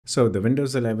So the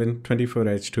Windows 11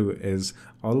 24H2 is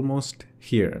almost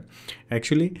here.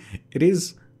 Actually, it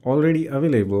is already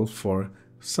available for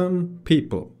some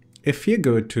people. If you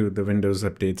go to the Windows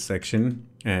Updates section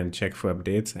and check for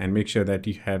updates and make sure that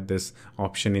you have this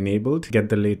option enabled, get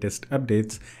the latest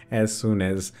updates as soon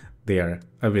as they are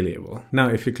available. Now,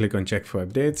 if you click on check for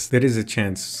updates, there is a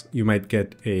chance you might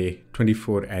get a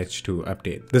 24H2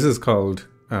 update. This is called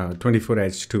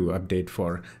 24H2 update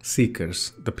for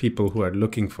seekers, the people who are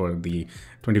looking for the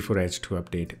 24H2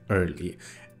 update early.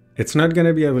 It's not going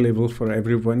to be available for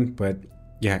everyone, but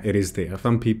yeah, it is there.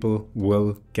 Some people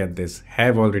will get this,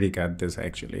 have already got this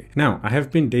actually. Now, I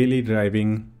have been daily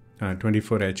driving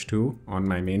 24H2 on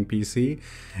my main PC,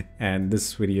 and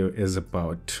this video is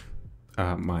about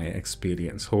my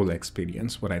experience, whole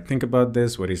experience, what I think about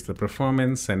this, what is the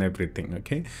performance and everything.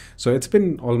 Okay, so it's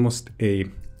been almost a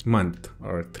month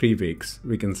or 3 weeks,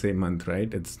 we can say month,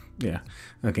 right? It's yeah,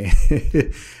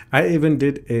 okay. I even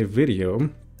did a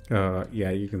video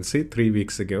yeah, you can see 3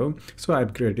 weeks ago. So I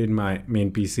upgraded my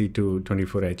main PC to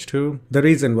 24H2. The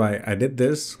reason why I did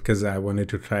this, because I wanted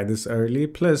to try this early,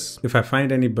 plus if I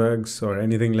find any bugs or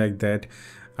anything like that,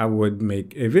 I would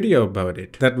make a video about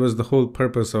it. That was the whole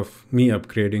purpose of me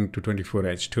upgrading to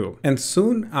 24H2. And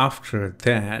soon after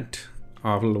that,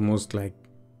 almost like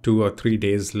 2 or 3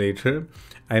 days later,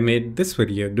 I made this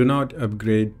video, do not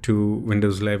upgrade to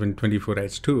Windows 11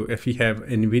 24H2 if you have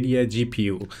NVIDIA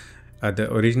GPU.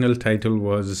 The original title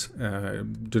was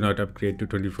do not upgrade to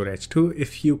 24H2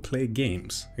 if you play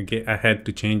games. Okay, I had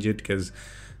to change it because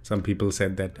some people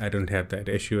said that I don't have that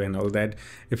issue and all that.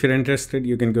 If you're interested,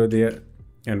 you can go there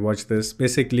and watch this.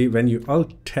 Basically, when you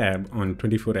Alt-Tab on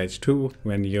 24H2,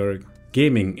 when you're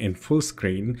gaming in full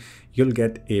screen, you'll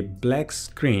get a black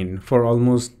screen for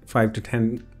almost 5 to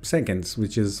 10 seconds,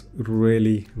 which is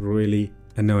really, really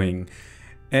annoying.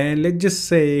 And let's just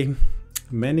say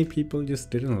many people just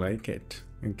didn't like it.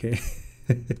 Okay.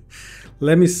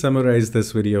 Let me summarize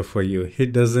this video for you. He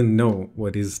doesn't know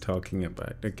what he's talking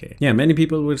about. Okay. Yeah, many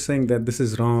people were saying that this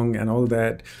is wrong and all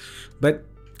that, but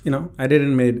you know, I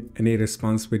didn't make any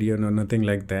response video, no, nothing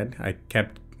like that. I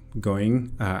kept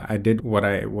going. I did what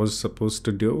I was supposed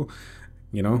to do.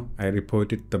 You know, I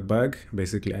reported the bug.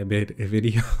 Basically, I made a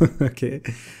video. Okay.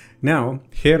 Now,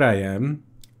 here I am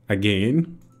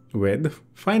again with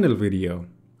final video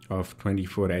of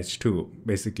 24H2,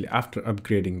 basically after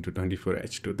upgrading to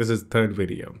 24H2. This is third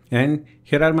video. And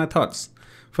here are my thoughts.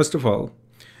 First of all,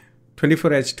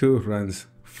 24H2 runs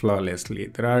flawlessly.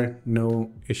 There are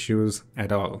no issues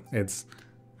at all. It's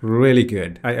really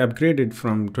good. I upgraded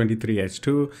from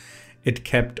 23H2. It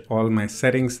kept all my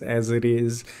settings as it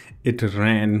is. It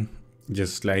ran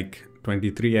just like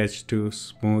 23H2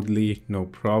 smoothly, no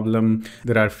problem.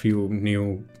 There are few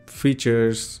new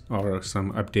features or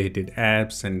some updated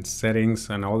apps and settings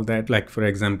and all that. Like for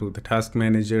example, the task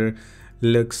manager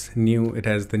looks new. It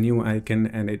has the new icon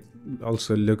and it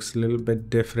also looks a little bit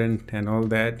different and all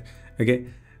that. Okay,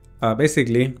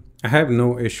 basically I have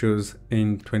no issues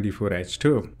in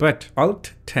 24H2, but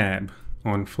Alt-Tab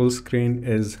on full screen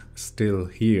is still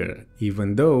here,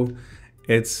 even though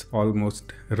it's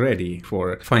almost ready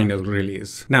for final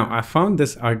release. Now, I found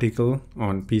this article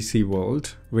on PC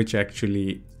World, which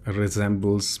actually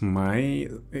resembles my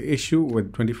issue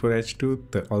with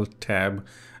 24H2, the Alt-Tab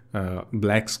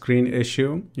black screen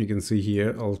issue. You can see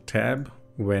here Alt-Tab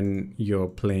when you're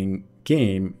playing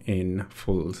game in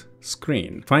full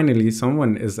screen. Finally,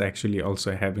 someone is actually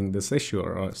also having this issue,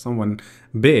 or someone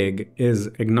big is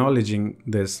acknowledging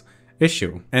this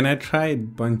issue. And I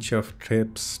tried bunch of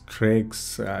tips,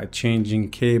 tricks, changing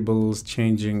cables,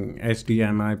 changing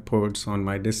HDMI ports on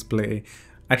my display.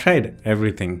 I tried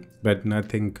everything, but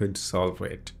nothing could solve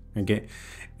it. Okay,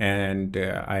 and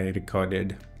I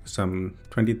recorded some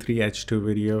 23H2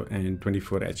 video and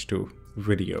 24H2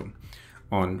 video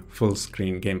on full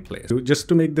screen gameplay. So just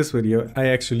to make this video, I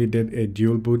actually did a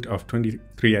dual boot of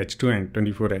 23H2 and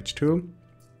 24H2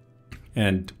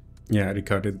 and yeah, I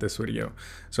recorded this video.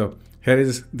 So here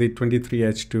is the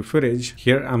 23H2 footage.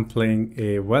 Here I'm playing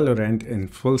a Valorant in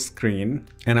full screen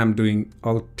and I'm doing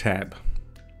Alt-Tab.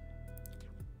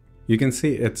 You can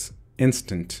see it's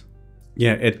instant.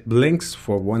 Yeah, it blinks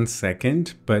for 1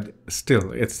 second, but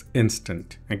still it's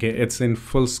instant. Okay, it's in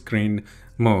full screen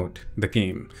mode, the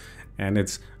game, and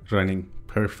it's running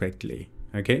perfectly.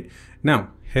 Okay, now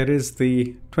here is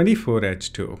the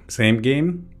 24H2. Same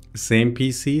game, same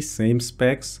PC, same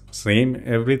specs, same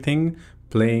everything,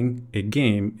 playing a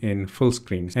game in full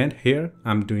screen. And here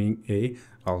I'm doing a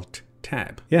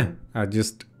Alt-Tab. Yeah, I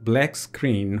just black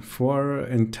screen for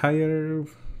entire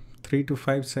 3 to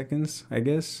 5 seconds, I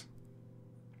guess.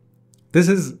 This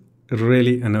is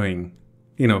really annoying.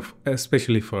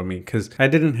 especially for me, because I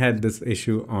didn't have this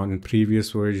issue on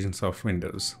previous versions of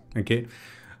Windows. Okay,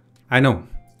 I know.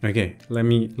 Okay, let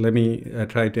me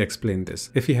try to explain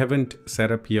this. If you haven't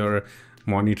set up your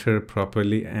monitor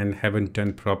properly and haven't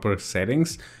done proper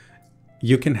settings,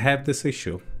 you can have this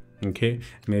issue. Okay,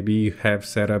 maybe you have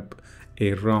set up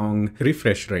a wrong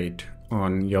refresh rate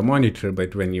on your monitor,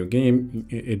 but when you game,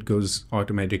 it goes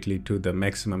automatically to the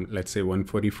maximum, let's say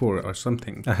 144 or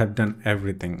something. I have done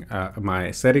everything.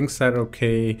 My settings are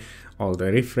okay, all the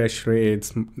refresh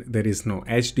rates, there is no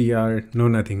HDR, no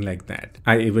nothing like that.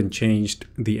 I even changed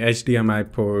the HDMI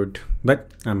port,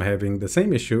 but I'm having the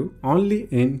same issue only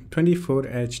in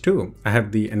 24H2. I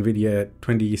have the NVIDIA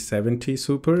 2070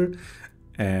 Super,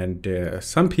 and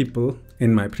some people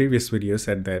in my previous video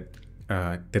said that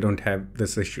they don't have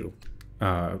this issue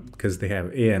because they have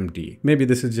AMD. Maybe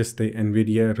this is just the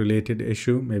NVIDIA related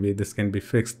issue. Maybe this can be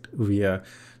fixed via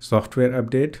software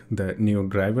update, the new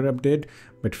driver update.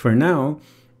 But for now,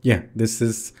 yeah, this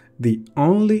is the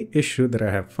only issue that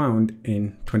I have found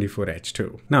in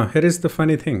 24H2. Now, here is the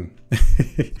funny thing.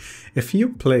 If you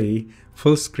play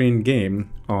full screen game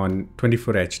on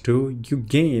 24H2, you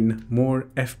gain more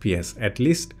FPS, at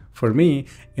least for me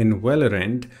in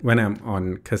Valorant. When I'm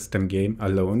on custom game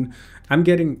alone, I'm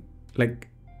getting like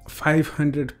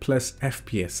 500 plus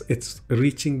FPS. It's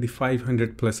reaching the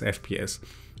 500 plus FPS.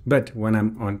 But when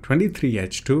I'm on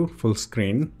 23H2 full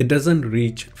screen, it doesn't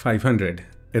reach 500.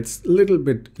 It's a little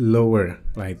bit lower,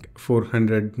 like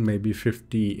 400, maybe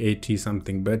 50, 80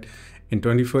 something. But in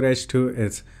 24H2,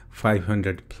 it's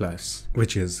 500 plus,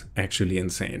 which is actually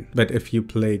insane. But if you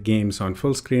play games on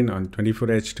full screen on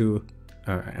 24H2,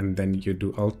 and then you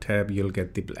do AltTab, you'll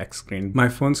get the black screen. My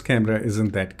phone's camera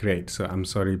isn't that great, so I'm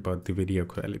sorry about the video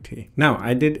quality. Now,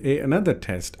 I did another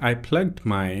test. I plugged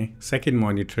my second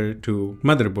monitor to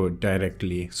motherboard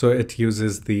directly, so it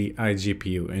uses the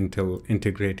iGPU, Intel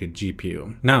integrated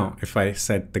GPU. Now, if I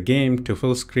set the game to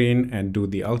full screen and do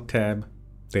the AltTab,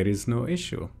 there is no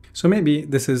issue. So maybe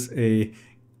this is a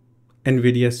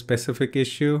NVIDIA specific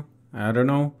issue, I don't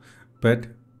know, but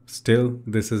still,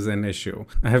 this is an issue.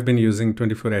 I have been using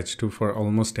 24H2 for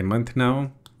almost a month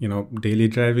now, daily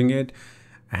driving it.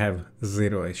 I have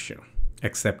zero issue,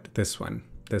 except this one.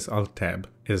 This AltTab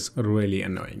is really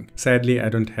annoying. Sadly, I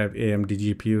don't have AMD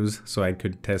GPUs, so I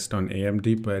could test on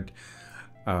AMD, but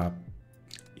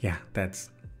yeah, that's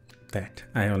that.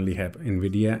 I only have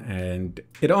NVIDIA, and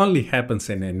it only happens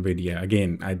in NVIDIA.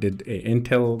 Again, I did a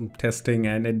Intel testing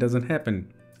and it doesn't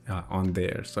happen on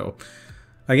there. So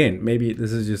again, maybe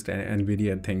this is just an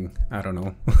NVIDIA thing. I don't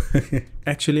know.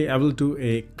 Actually, I will do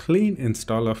a clean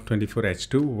install of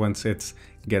 24H2 once it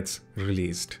gets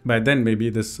released. By then, maybe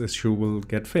this issue will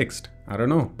get fixed. I don't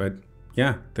know, but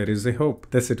yeah, there is a hope.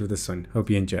 That's it with this one. Hope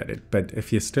you enjoyed it. But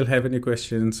if you still have any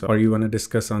questions or you want to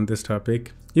discuss on this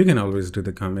topic, you can always do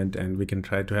the comment and we can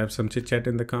try to have some chit chat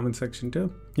in the comment section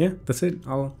too. Yeah, that's it.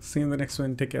 I'll see you in the next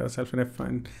one. Take care of yourself and have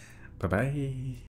fun. Bye-bye.